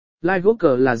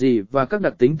Lightworker là gì và các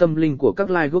đặc tính tâm linh của các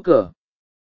Lightworker?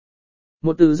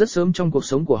 Một từ rất sớm trong cuộc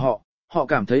sống của họ, họ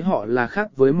cảm thấy họ là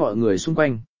khác với mọi người xung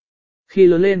quanh. Khi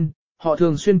lớn lên, họ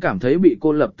thường xuyên cảm thấy bị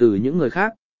cô lập từ những người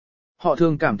khác. Họ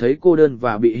thường cảm thấy cô đơn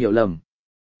và bị hiểu lầm.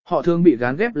 Họ thường bị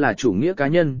gán ghép là chủ nghĩa cá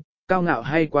nhân, cao ngạo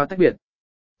hay quá tách biệt.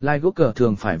 Lightworker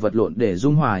thường phải vật lộn để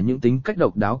dung hòa những tính cách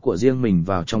độc đáo của riêng mình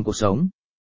vào trong cuộc sống.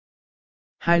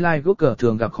 Hai Lightworker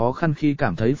thường gặp khó khăn khi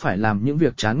cảm thấy phải làm những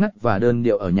việc chán ngắt và đơn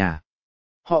điệu ở nhà.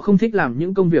 Họ không thích làm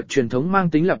những công việc truyền thống mang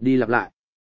tính lặp đi lặp lại.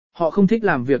 Họ không thích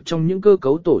làm việc trong những cơ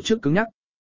cấu tổ chức cứng nhắc.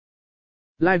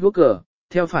 Lightworker,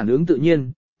 theo phản ứng tự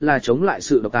nhiên, là chống lại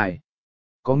sự độc tài.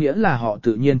 Có nghĩa là họ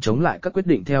tự nhiên chống lại các quyết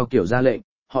định theo kiểu ra lệnh,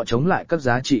 họ chống lại các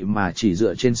giá trị mà chỉ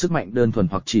dựa trên sức mạnh đơn thuần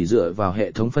hoặc chỉ dựa vào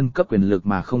hệ thống phân cấp quyền lực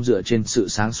mà không dựa trên sự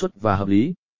sáng suốt và hợp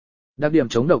lý. Đặc điểm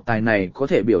chống độc tài này có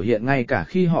thể biểu hiện ngay cả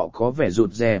khi họ có vẻ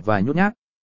rụt rè và nhút nhát.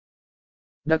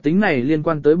 Đặc tính này liên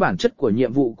quan tới bản chất của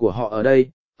nhiệm vụ của họ ở đây,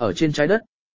 ở trên trái đất.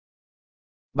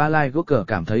 Ba Lightworker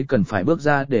cảm thấy cần phải bước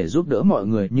ra để giúp đỡ mọi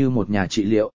người như một nhà trị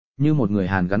liệu, như một người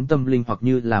hàn gắn tâm linh hoặc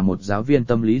như là một giáo viên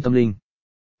tâm lý tâm linh.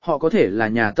 Họ có thể là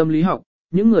nhà tâm lý học,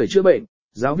 những người chữa bệnh,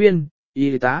 giáo viên,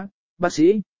 y tá, bác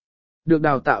sĩ, được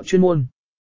đào tạo chuyên môn.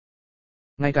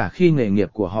 Ngay cả khi nghề nghiệp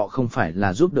của họ không phải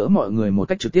là giúp đỡ mọi người một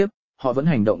cách trực tiếp, họ vẫn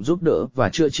hành động giúp đỡ và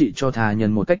chữa trị cho tha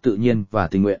nhân một cách tự nhiên và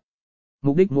tình nguyện.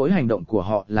 Mục đích mỗi hành động của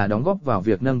họ là đóng góp vào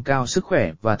việc nâng cao sức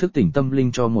khỏe và thức tỉnh tâm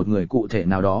linh cho một người cụ thể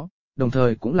nào đó, đồng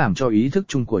thời cũng làm cho ý thức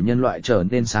chung của nhân loại trở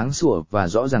nên sáng sủa và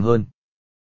rõ ràng hơn.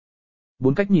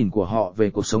 4 cách nhìn của họ về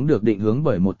cuộc sống được định hướng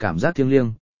bởi một cảm giác thiêng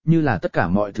liêng, như là tất cả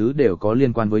mọi thứ đều có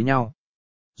liên quan với nhau.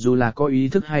 Dù là có ý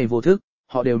thức hay vô thức,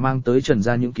 họ đều mang tới trần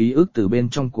ra những ký ức từ bên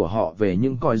trong của họ về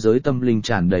những cõi giới tâm linh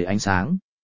tràn đầy ánh sáng.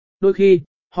 Đôi khi,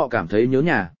 họ cảm thấy nhớ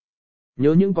nhà,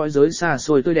 nhớ những cõi giới xa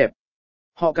xôi tươi đẹp.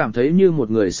 Họ cảm thấy như một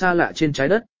người xa lạ trên trái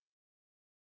đất.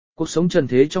 Cuộc sống trần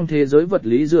thế trong thế giới vật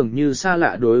lý dường như xa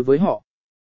lạ đối với họ.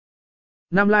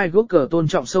 Nam Lightworker tôn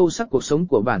trọng sâu sắc cuộc sống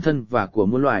của bản thân và của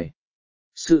muôn loài.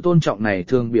 Sự tôn trọng này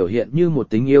thường biểu hiện như một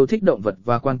tính yêu thích động vật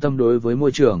và quan tâm đối với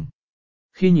môi trường.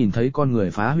 Khi nhìn thấy con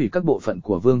người phá hủy các bộ phận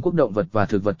của vương quốc động vật và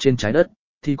thực vật trên trái đất,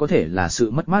 thì có thể là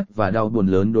sự mất mát và đau buồn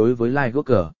lớn đối với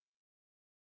Lightworker.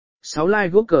 6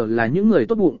 Lightworker là những người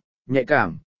tốt bụng, nhạy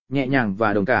cảm, nhẹ nhàng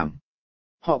và đồng cảm.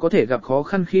 Họ có thể gặp khó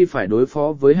khăn khi phải đối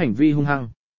phó với hành vi hung hăng.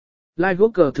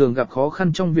 Lightworker thường gặp khó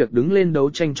khăn trong việc đứng lên đấu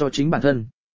tranh cho chính bản thân.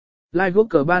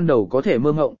 Lightworker ban đầu có thể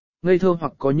mơ ngộng, ngây thơ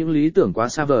hoặc có những lý tưởng quá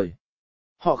xa vời.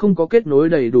 Họ không có kết nối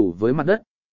đầy đủ với mặt đất.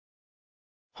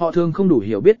 Họ thường không đủ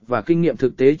hiểu biết và kinh nghiệm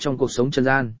thực tế trong cuộc sống trần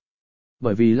gian.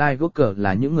 Bởi vì Lightworker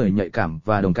là những người nhạy cảm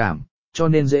và đồng cảm, cho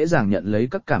nên dễ dàng nhận lấy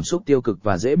các cảm xúc tiêu cực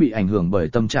và dễ bị ảnh hưởng bởi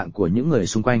tâm trạng của những người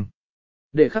xung quanh.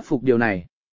 Để khắc phục điều này,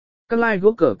 các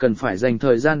Lightworker cần phải dành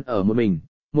thời gian ở một mình,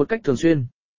 một cách thường xuyên.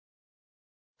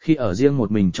 Khi ở riêng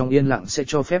một mình trong yên lặng sẽ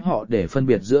cho phép họ để phân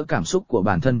biệt giữa cảm xúc của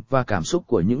bản thân và cảm xúc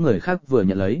của những người khác vừa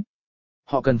nhận lấy.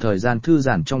 Họ cần thời gian thư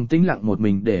giãn trong tĩnh lặng một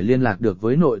mình để liên lạc được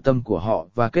với nội tâm của họ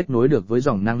và kết nối được với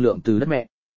dòng năng lượng từ đất mẹ.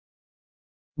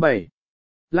 7.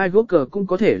 Lightworker cũng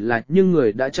có thể là những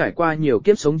người đã trải qua nhiều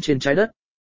kiếp sống trên trái đất.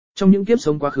 Trong những kiếp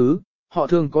sống quá khứ, họ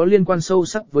thường có liên quan sâu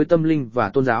sắc với tâm linh và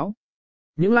tôn giáo.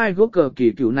 Những Lightworker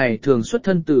kỳ cựu này thường xuất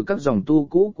thân từ các dòng tu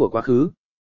cũ của quá khứ.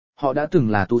 Họ đã từng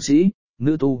là tu sĩ,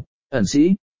 nữ tu, ẩn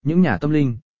sĩ, những nhà tâm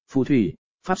linh, phù thủy,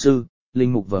 pháp sư,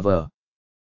 linh mục v.v.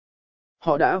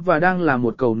 Họ đã và đang là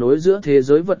một cầu nối giữa thế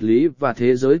giới vật lý và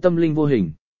thế giới tâm linh vô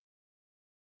hình.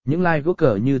 Những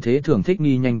Lightworker như thế thường thích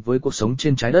nghi nhanh với cuộc sống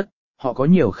trên trái đất, họ có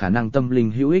nhiều khả năng tâm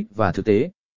linh hữu ích và thực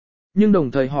tế. Nhưng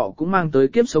đồng thời họ cũng mang tới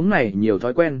kiếp sống này nhiều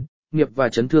thói quen, nghiệp và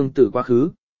chấn thương từ quá khứ.